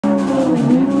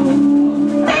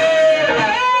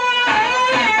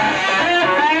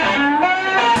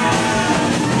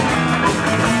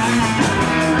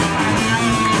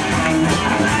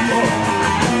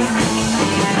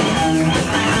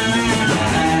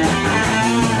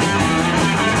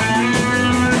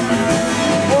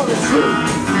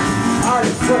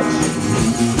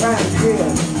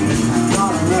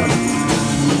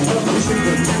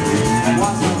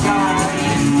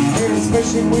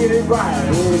with it right.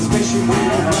 Especially with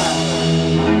it right.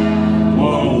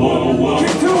 Whoa, whoa, whoa.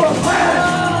 Get to a plan,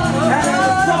 and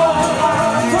it's all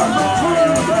from the tree.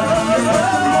 It's with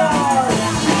the Lord.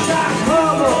 Got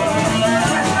trouble.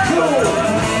 That's cool.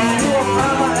 Your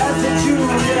mama attitude.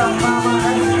 Yeah, mama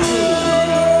attitude.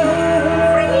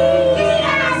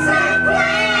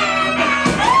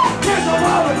 Here's a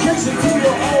mama kitchen to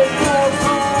your old folks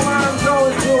home. I'm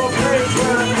going to a place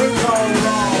where the things all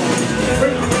wrong.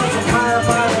 Bring me up a fire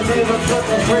by the neighbor, put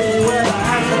the tree where the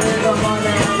apple is the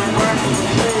money and the grass is the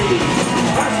tree.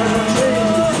 Grass is the tree.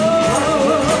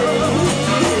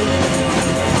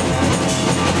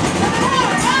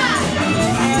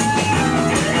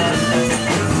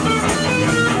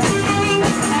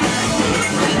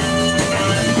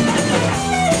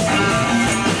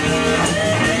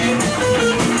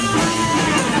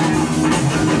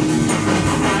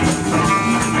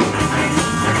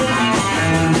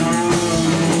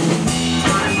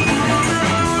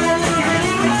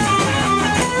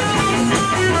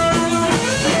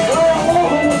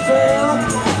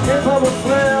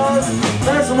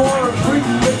 There's more freak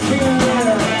the king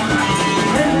there.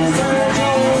 And San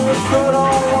Joe stood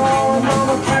all along.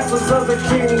 Mama Castles of the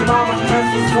king, Mama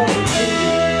Castles of the king.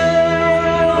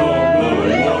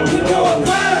 You do it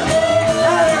better.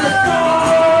 That ain't a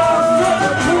song of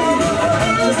the king.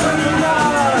 Just let me know.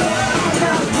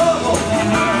 Got trouble.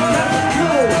 That's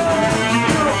cool.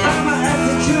 Mama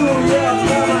attitude, yeah,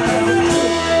 Mama attitude.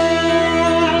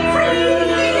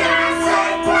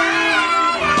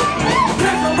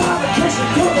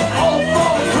 To the old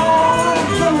folks home,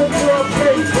 to a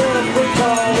place where the freaks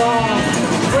all on.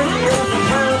 Bring me up a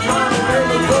kind of time and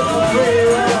maybe put the tree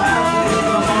where the apple is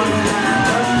the money and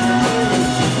the rest of the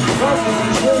tree. Rest of the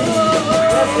tree,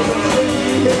 rest of the tree.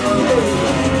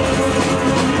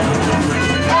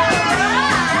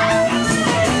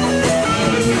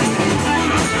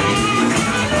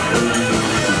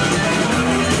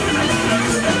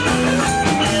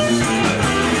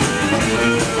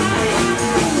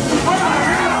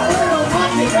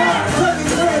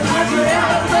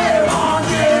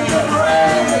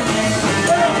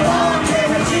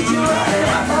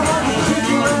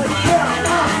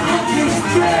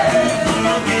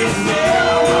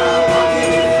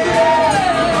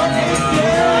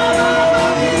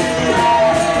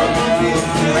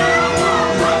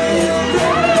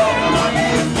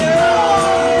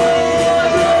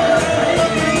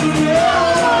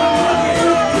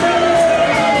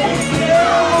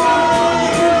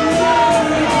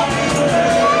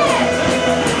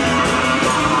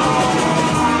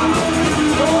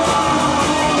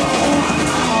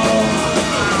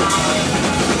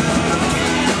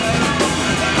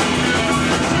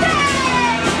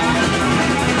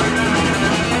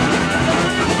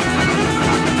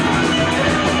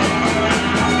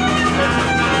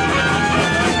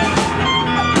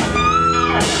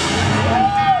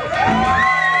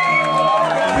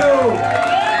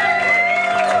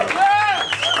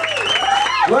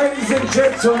 Ladies and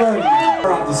gentlemen,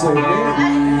 up this evening.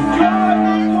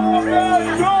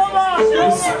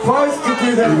 We're supposed to do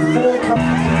that before.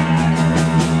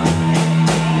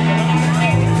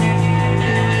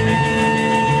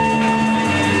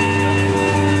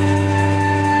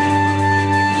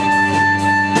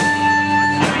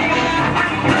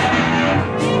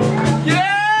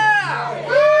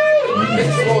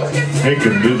 He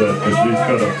can do that because he's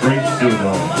got a freak suit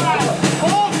on.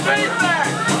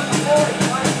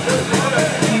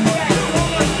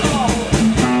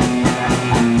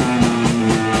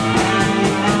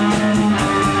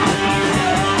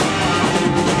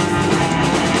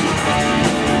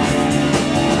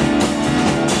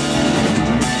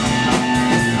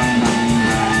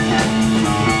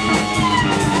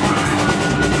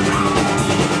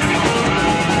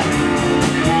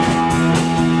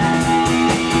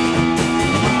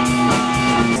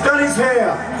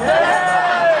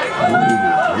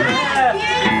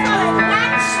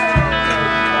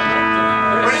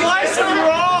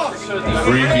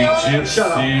 Freaky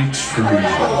gypsy tree.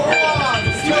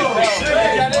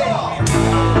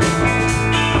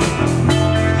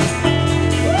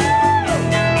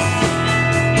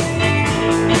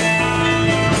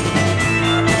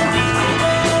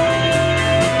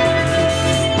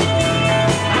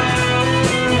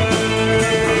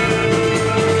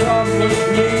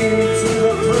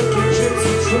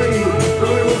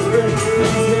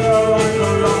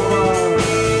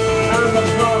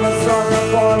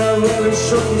 Really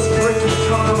shook his freaking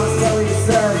karma, so he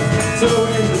said to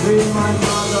envy my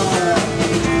mother.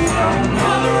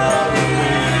 Mother of the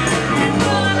wind,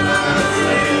 mother of the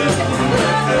sea,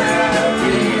 let there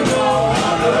be no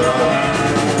other.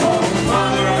 Oh,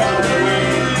 mother of the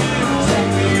wind,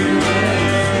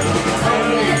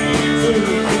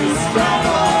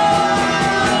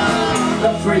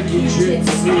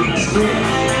 gypsy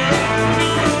tree.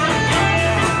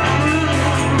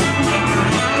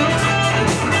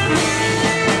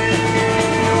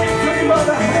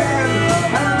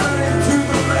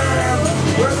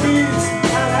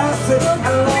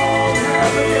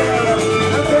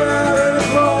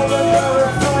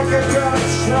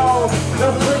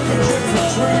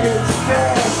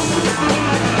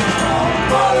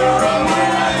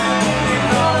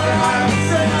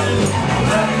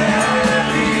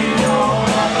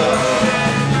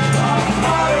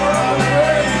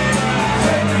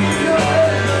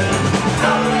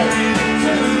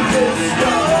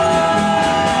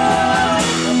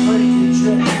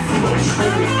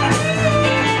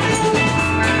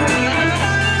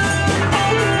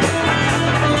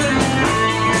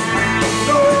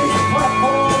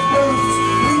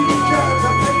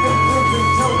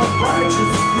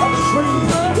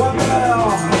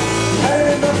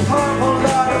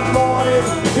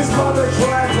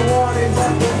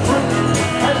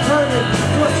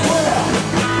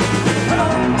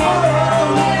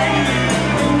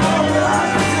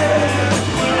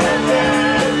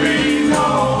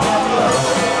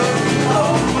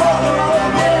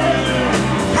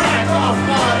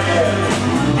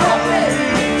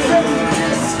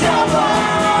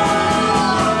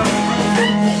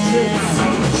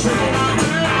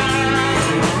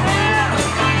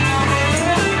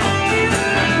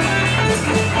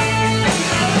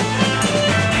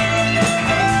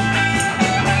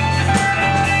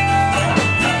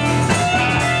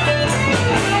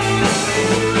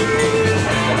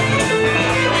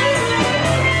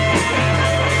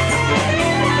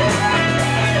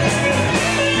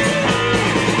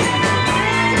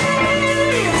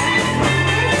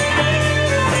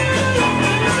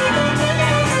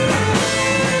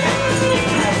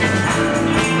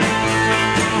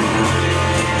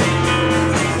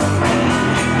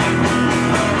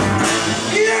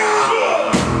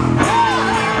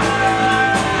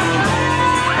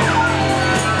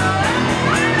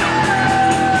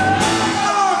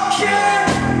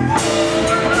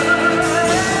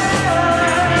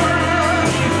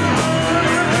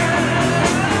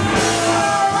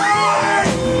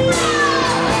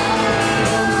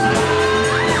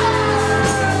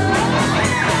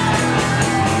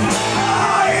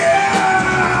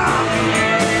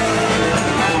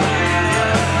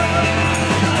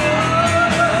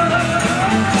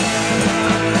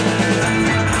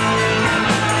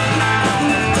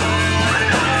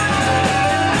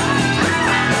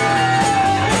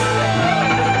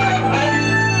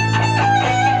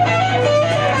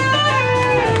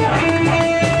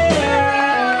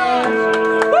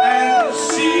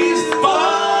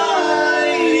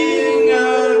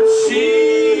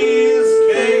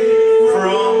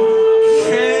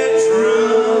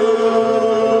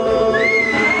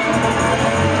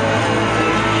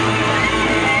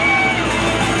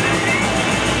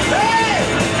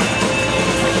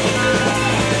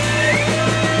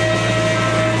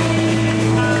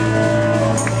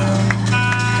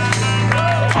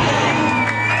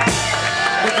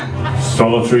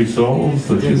 Solitary souls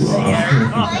that you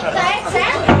are.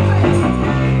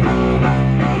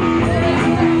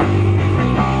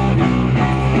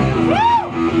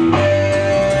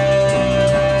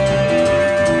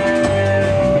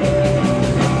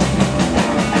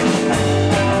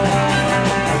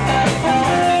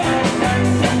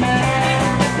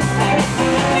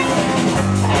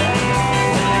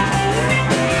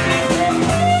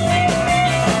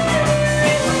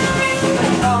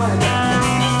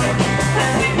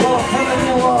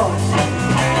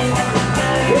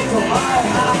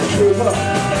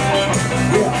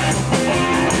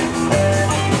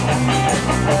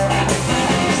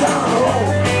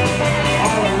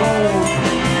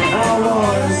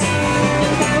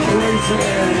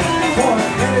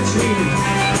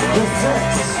 The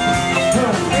sex,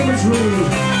 her imagery,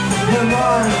 her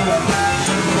mind.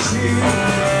 She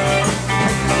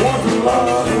was in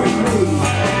love with me.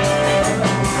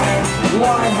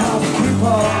 White House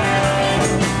keeper.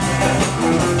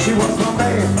 She was my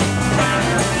man.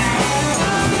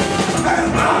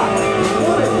 And I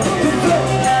wanted to say,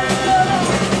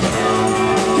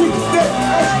 keep that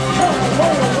ass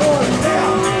coming, roll it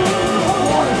down. I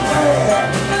want it bad.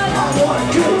 I want it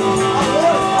good. I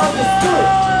want it understood.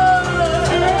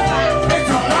 It's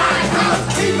a lighthouse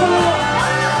keeper.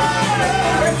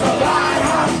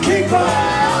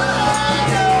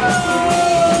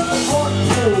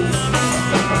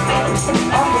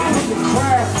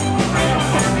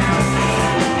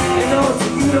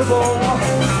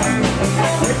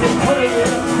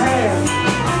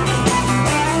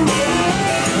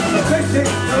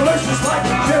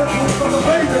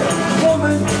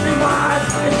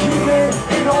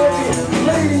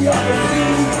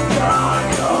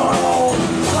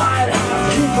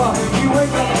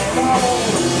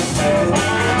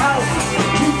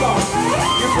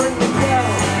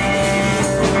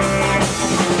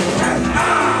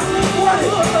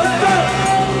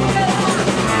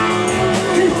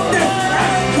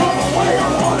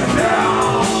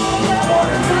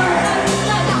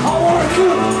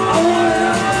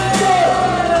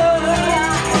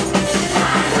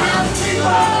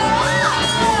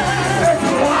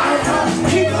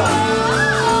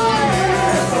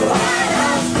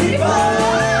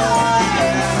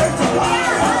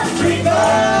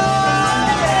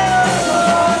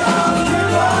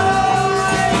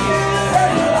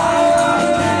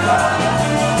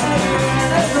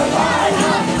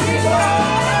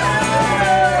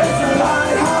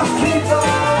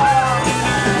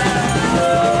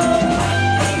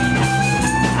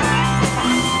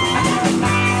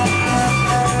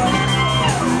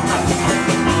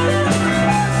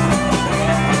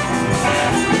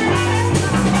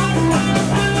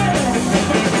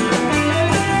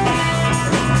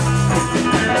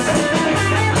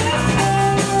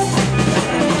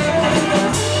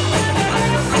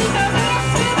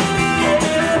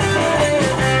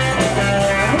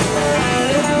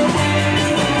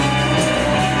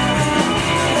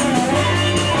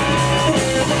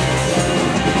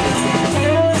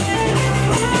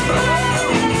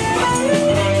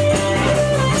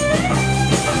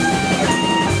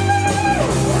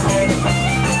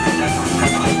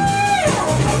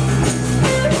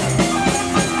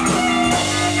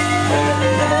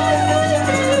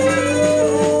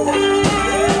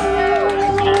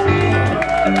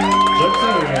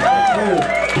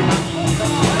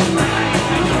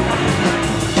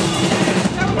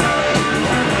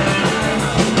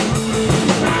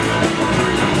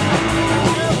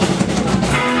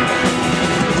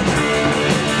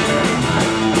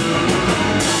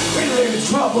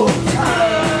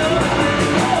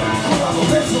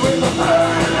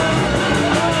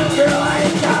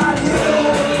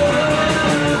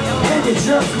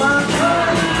 Just my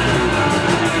turn.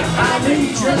 I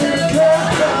need your little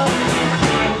girl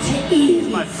to ease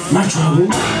my trouble.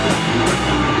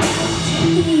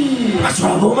 My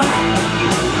trouble,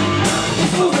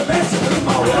 it's moving messing through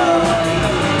my world.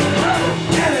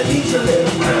 And I need your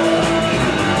little girl.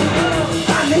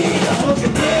 I need to hold you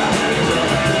near.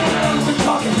 We're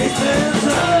talking business.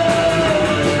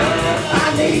 I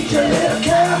need your little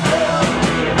girl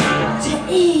to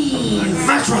ease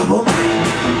my trouble.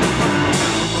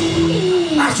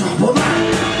 My trouble.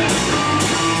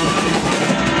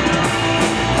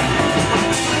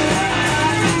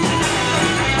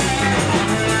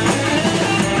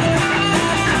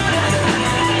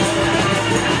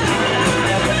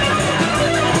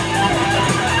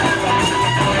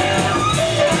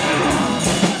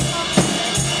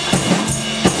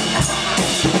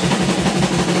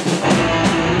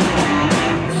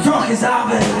 Talk is our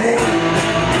belly.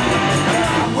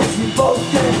 I wish we both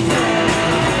did.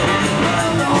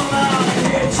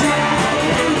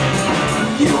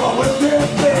 You are with me,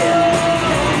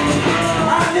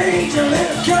 I need your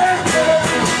little girl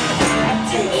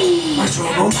to ease my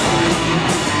trouble. To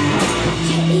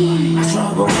ease my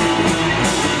trouble. To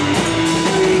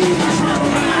ease my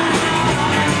trouble.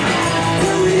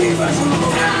 To ease my trouble.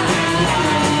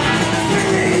 To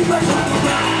ease my trouble.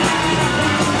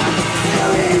 To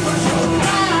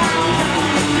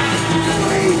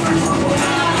ease my trouble.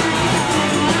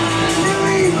 To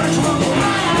ease my trouble.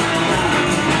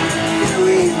 To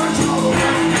ease my trouble.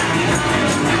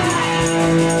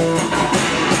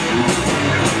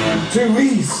 To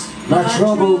ease my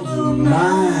troubled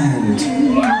mind.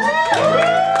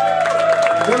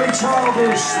 Billy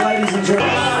Childish, ladies and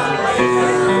gentlemen.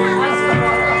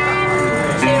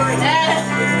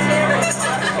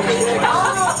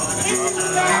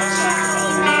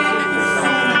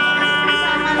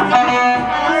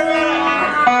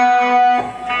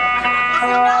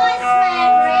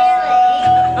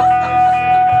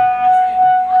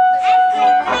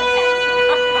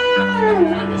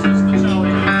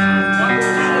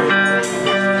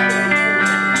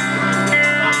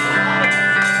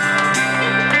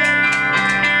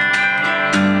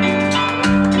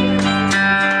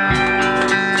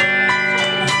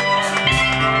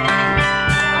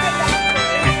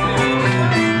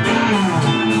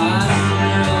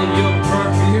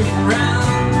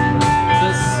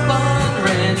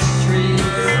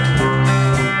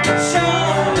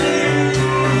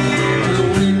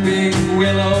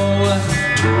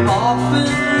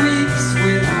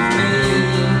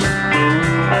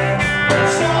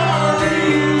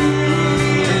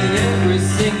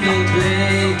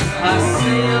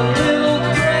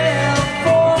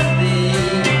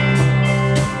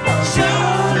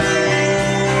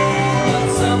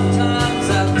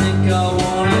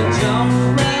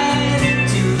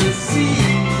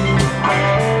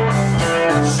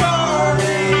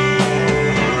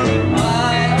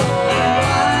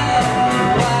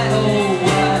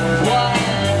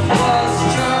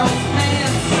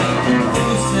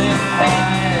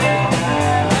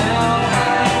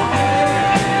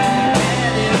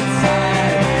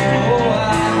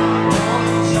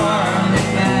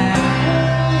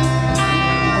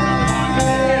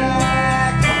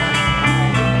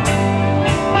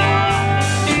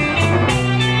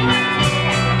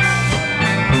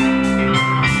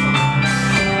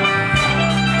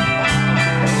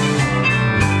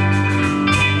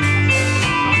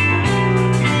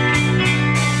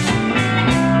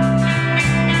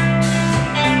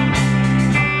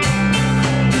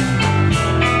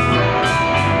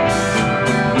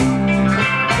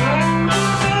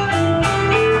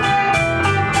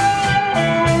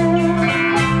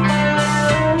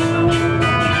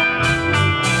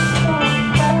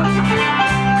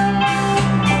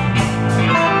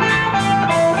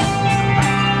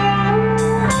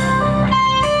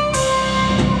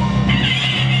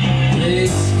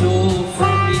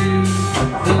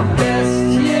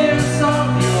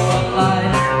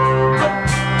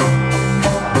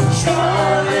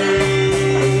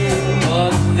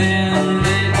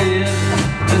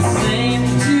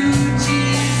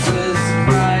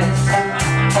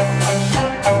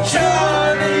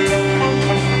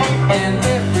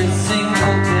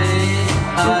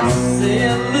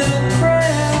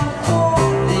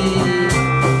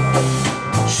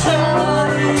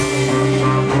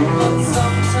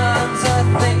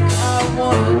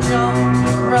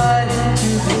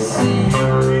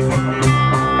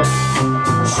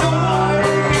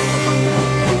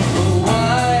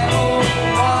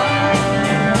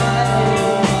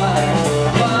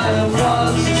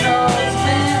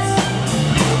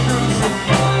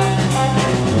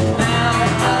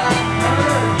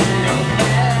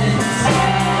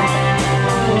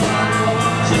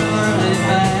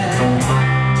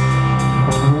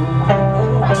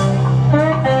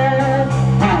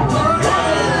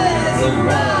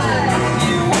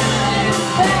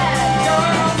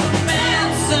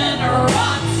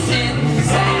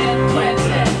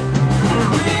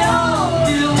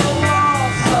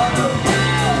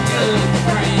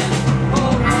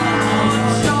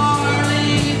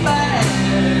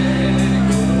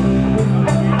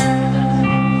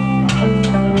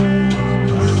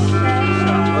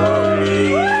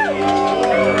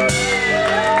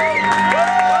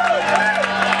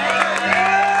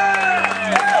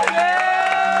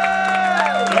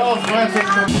 Okay,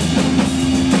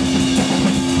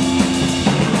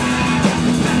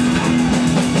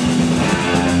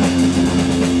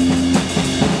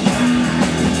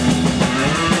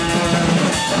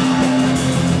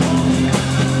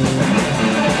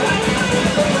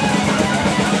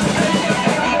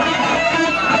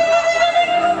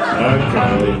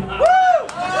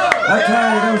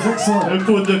 that was excellent. And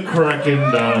for the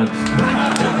cracking dance.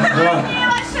 Right.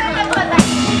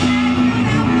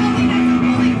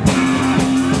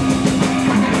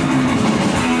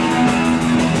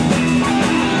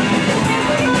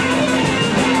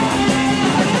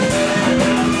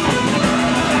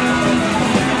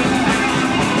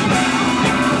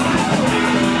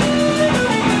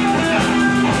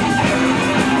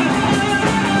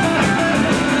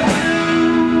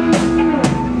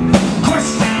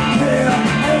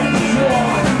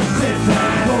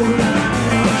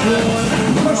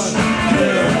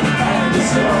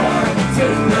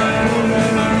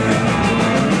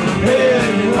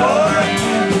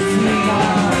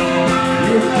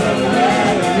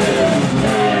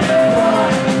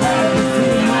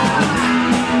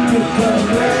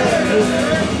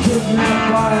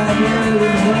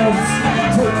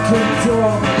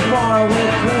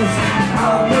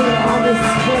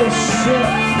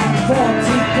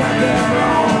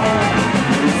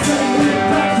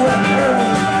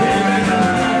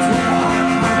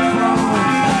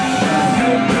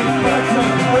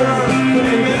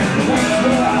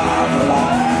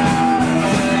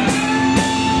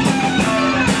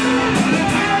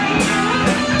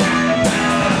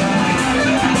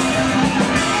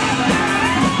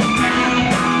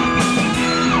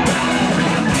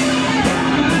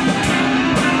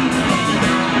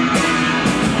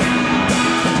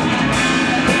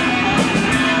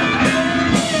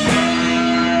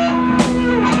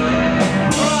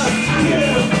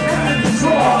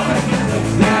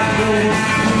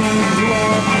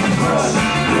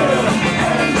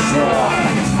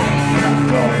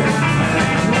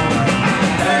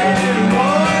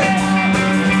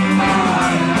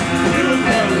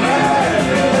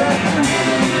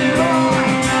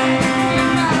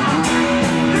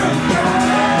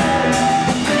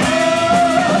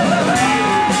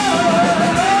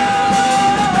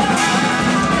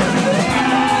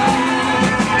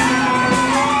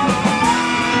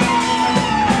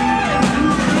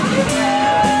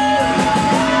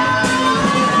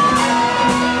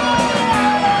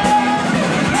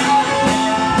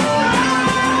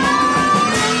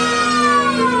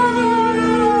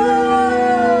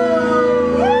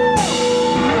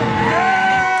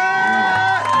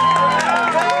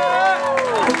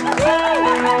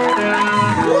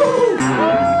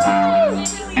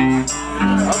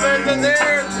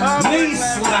 Knee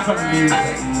slapping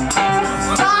music.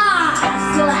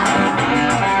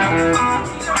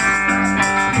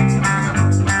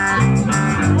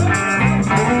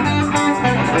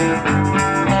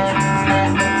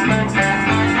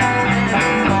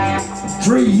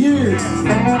 Years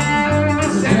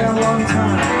is a damn long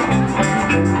time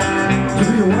to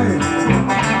be away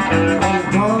on the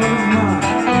daughter of mine.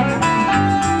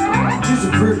 She's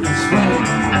the prettiest thing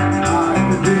in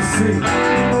the DC.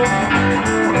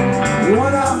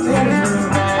 When I met her,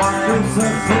 I feel so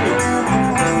free.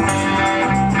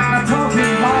 I'm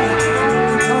talking about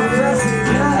a blessed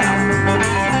gal.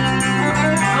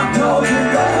 I'm talking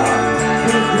about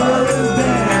the blood and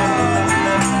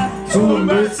death. So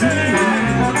let's see.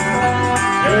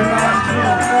 Here I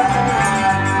come,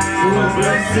 to a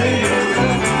blessing.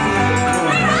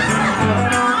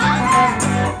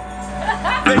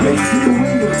 Face your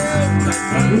wheels,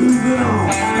 moving on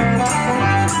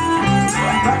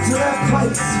back to that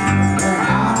place where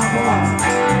I belong.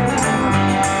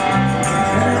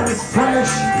 Air is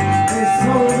fresh, it's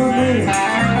so to me.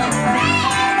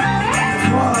 It's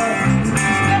what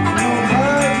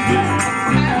nobody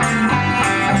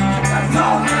I'm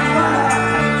talking about.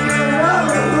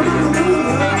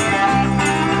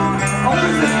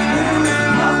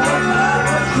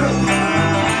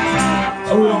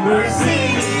 Oh, mercy.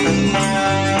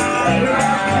 Here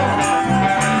I come.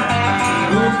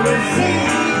 Oh, mercy.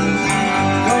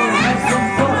 Gonna have some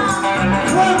fun.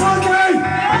 Play monkey!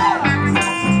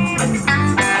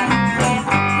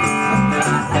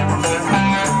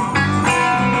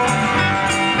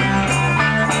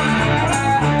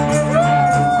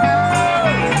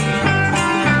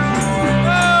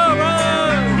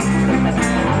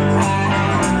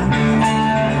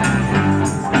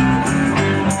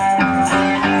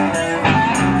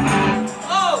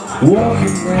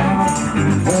 Walking down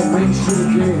that Main Street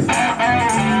again,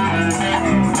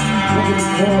 looking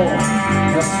for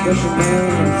a special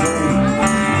man and friend.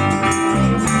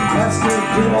 That asking,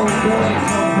 good old boy,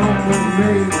 come home with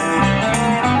me.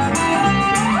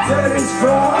 Said he's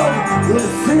from the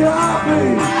CRB.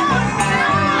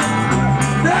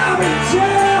 Now in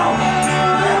jail,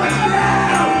 now in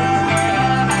jail.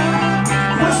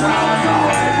 Wish I was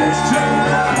all in this jail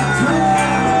out of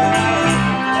town.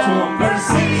 For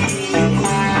mercy,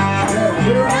 yeah,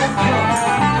 here I come.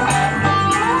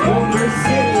 For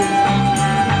mercy.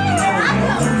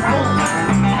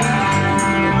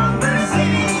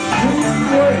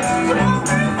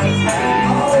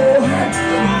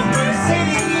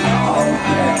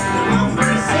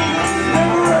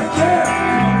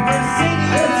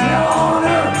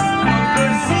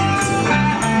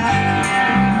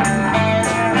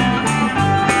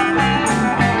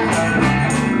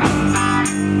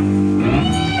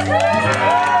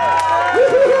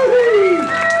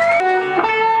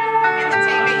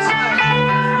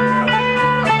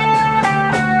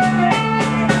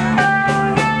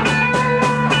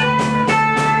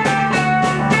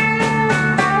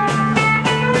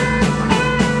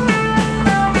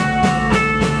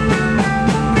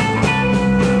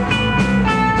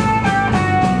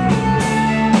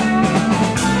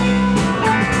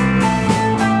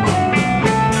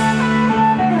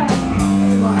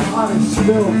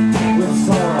 Filled with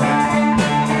sorrow.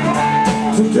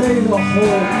 Today the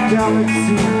whole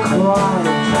galaxy cries.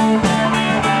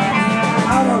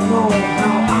 I don't know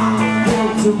how I'll feel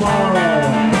tomorrow.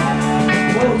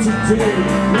 For today,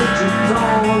 Meanjin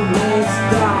Brisbane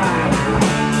die.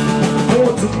 For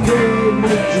today,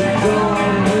 Meanjin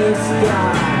Brisbane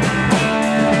die.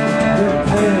 The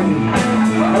pain,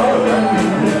 oh, the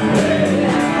pain.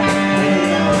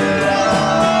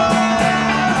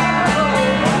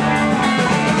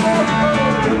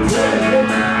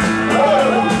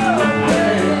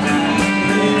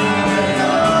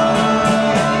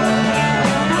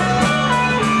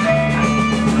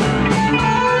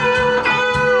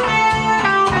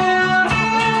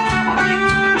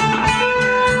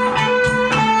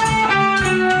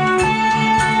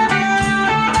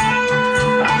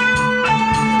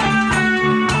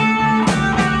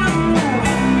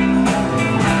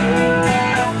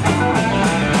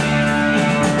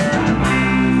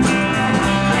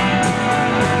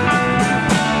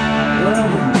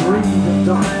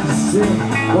 Sin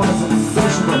was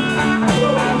insatiable.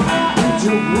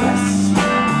 Meanjin West,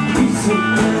 peace in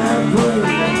their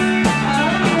brain.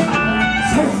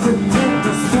 Taste and take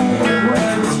the same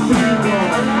with his fever.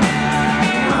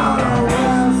 Out of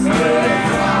West,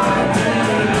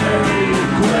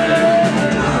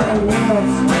 out of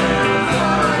West,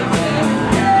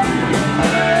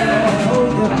 oh,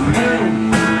 the pain.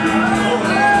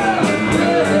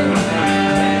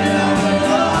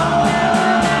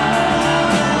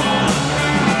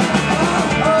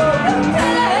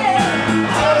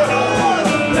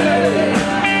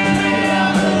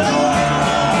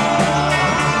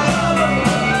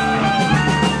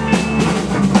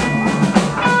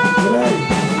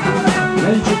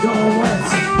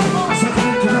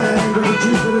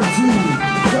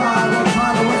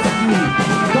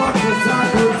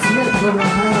 From the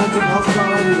hands of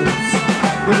hostilities,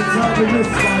 but it's all been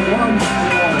missed by one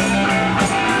flaw.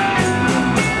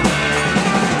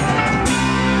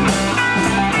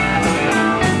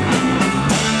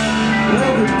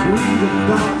 Well, the greed of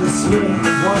Dr. Smith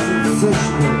was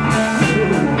insatiable.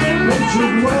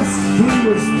 Meanjin West, he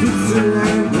was decent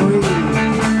and green.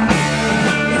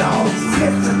 It all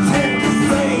sits to take the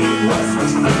same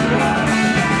was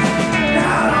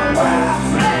now the West.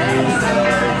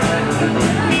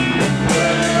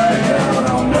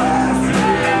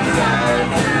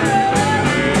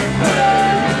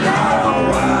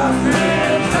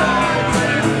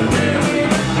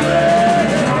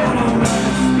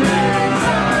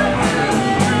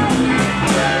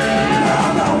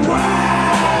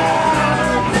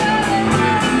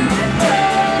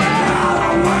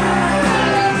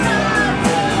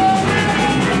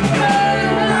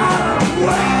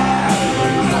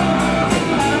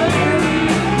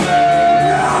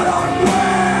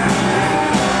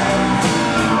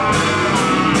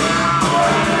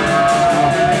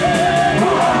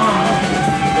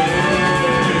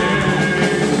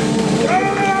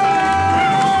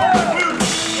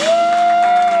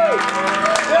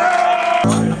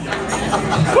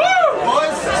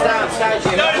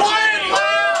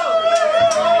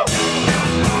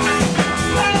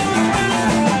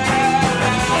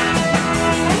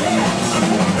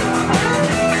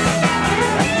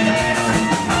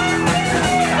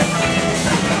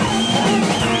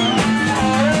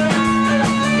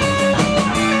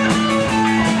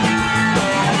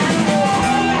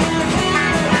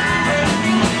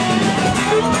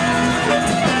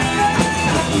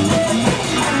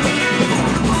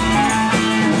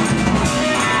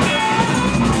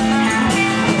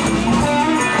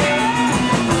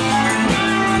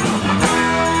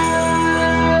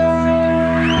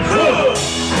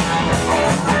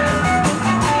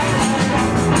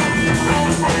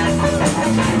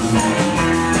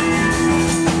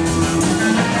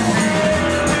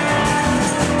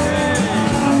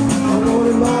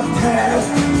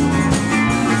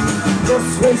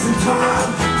 just wasting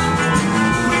time.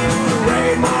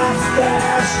 Raid my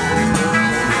stash,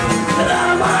 get out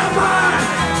of my mind.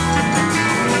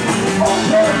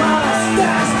 Open my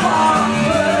stash box,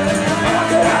 what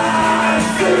did I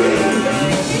see?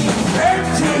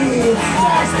 Empty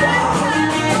stash box.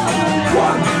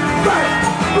 One, right,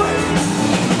 three.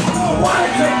 I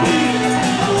wanted to be,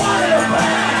 I wanted to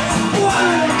pass, I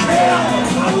wanted to kill,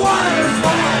 I wanted to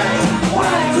smash, I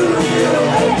wanted to kill,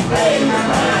 hey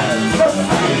man, but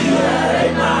failure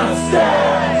ain't my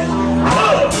stash.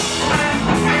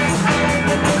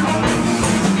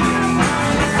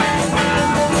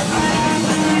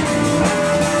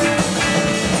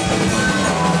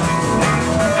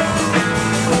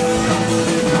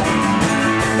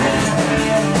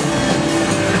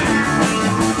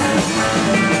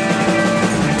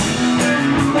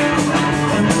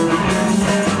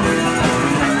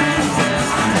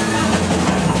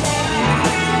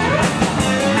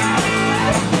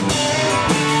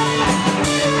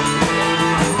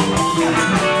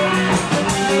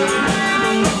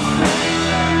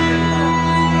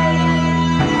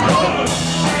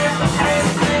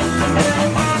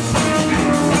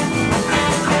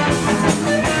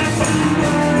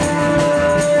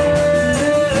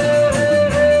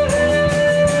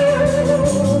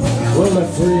 Well, the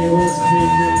three was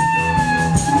kicking,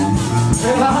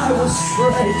 and I was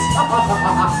straight,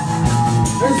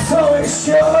 and so it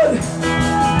should.